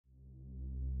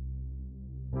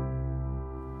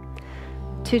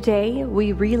Today,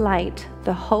 we relight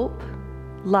the hope,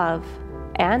 love,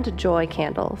 and joy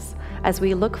candles as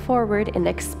we look forward in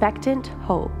expectant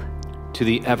hope to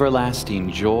the everlasting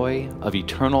joy of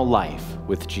eternal life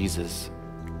with Jesus,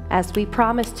 as we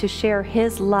promise to share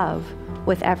His love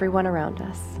with everyone around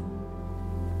us.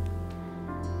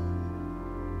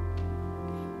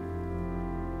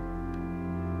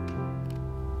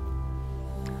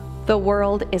 The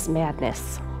world is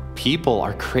madness. People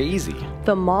are crazy.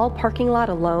 The mall parking lot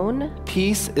alone.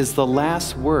 Peace is the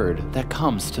last word that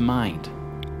comes to mind.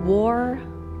 War,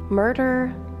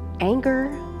 murder,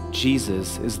 anger.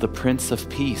 Jesus is the Prince of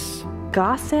Peace.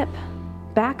 Gossip,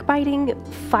 backbiting,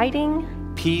 fighting.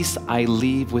 Peace I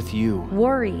leave with you.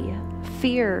 Worry,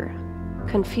 fear,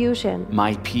 confusion.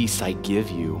 My peace I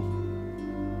give you.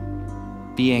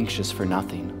 Be anxious for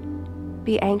nothing.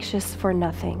 Be anxious for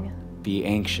nothing. Be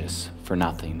anxious for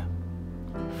nothing.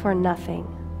 For nothing.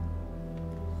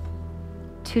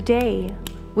 Today,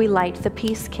 we light the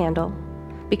peace candle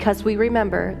because we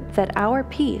remember that our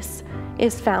peace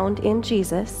is found in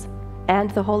Jesus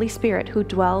and the Holy Spirit who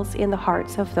dwells in the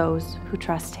hearts of those who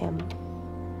trust Him.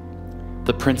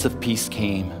 The Prince of Peace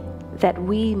came, that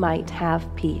we might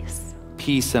have peace.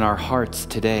 Peace in our hearts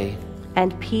today.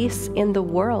 And peace in the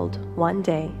world one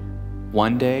day.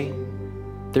 One day,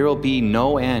 there will be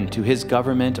no end to His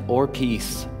government or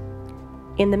peace.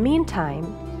 In the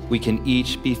meantime, we can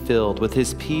each be filled with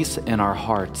His peace in our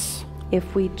hearts.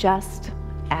 If we just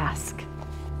ask.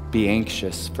 Be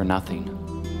anxious for nothing.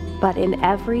 But in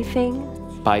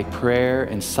everything, by prayer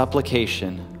and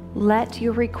supplication, let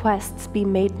your requests be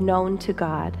made known to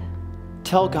God.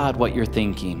 Tell God what you're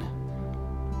thinking.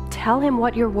 Tell Him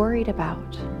what you're worried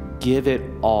about. Give it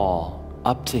all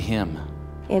up to Him.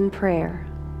 In prayer.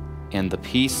 And the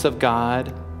peace of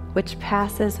God, which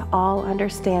passes all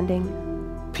understanding,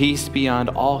 peace beyond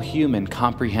all human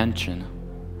comprehension,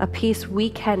 a peace we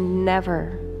can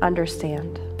never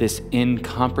understand, this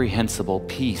incomprehensible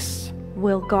peace,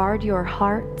 will guard your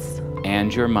hearts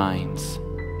and your minds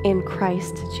in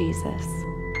Christ Jesus.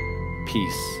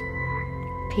 Peace.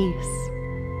 Peace.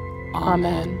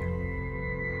 Amen.